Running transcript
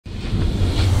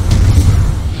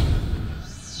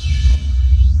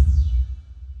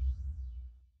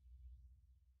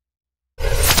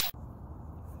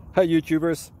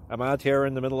YouTubers. I'm out here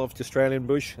in the middle of the Australian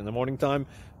bush in the morning time.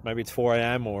 Maybe it's 4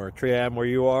 a.m. or 3 a.m. where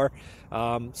you are.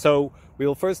 So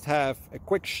we'll first have a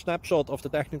quick snapshot of the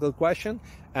technical question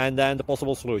and then the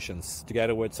possible solutions,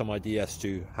 together with some ideas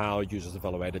to how users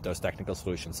evaluated those technical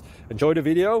solutions. Enjoy the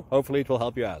video. Hopefully it will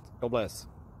help you out. God bless.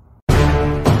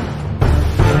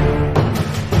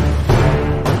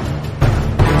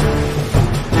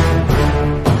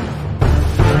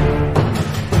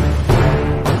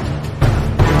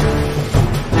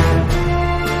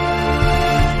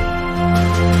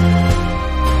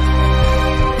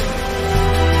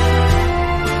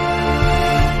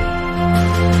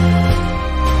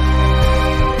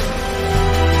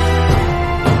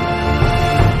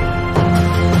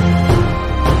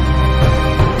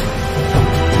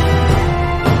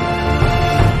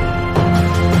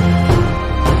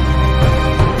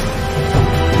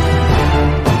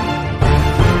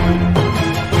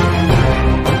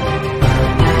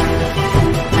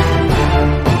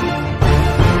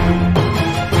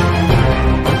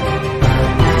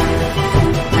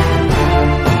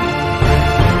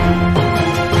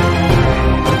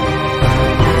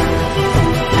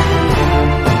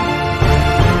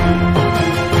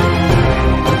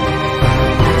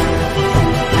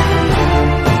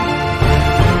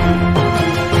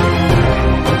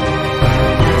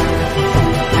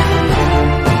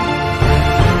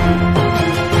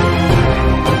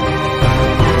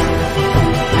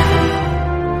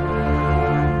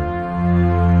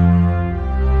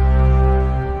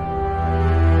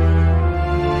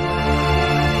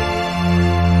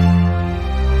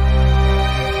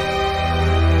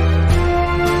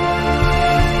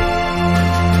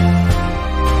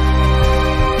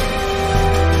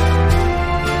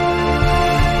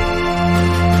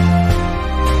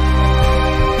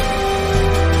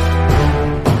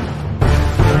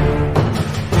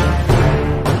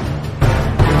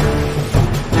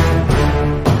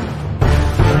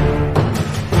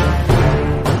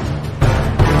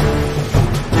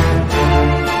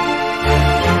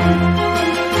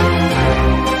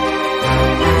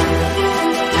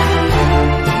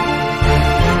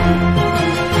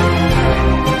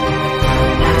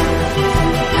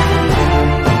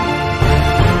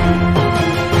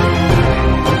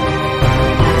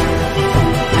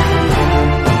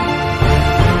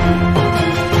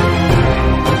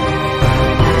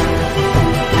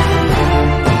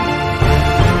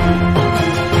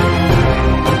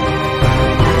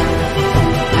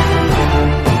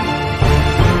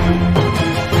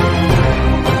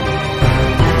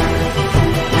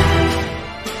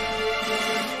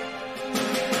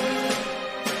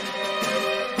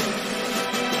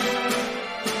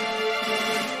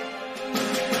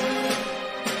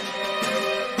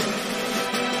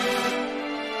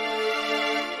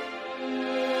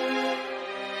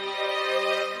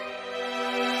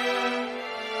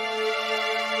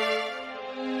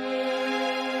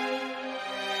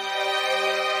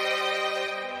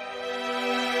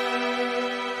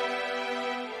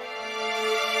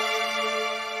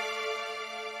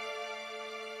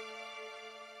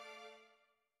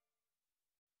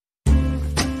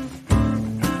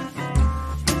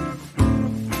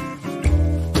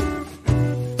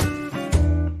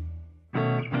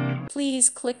 Please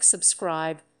click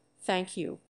subscribe. Thank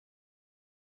you.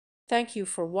 Thank you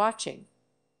for watching.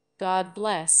 God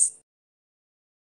bless.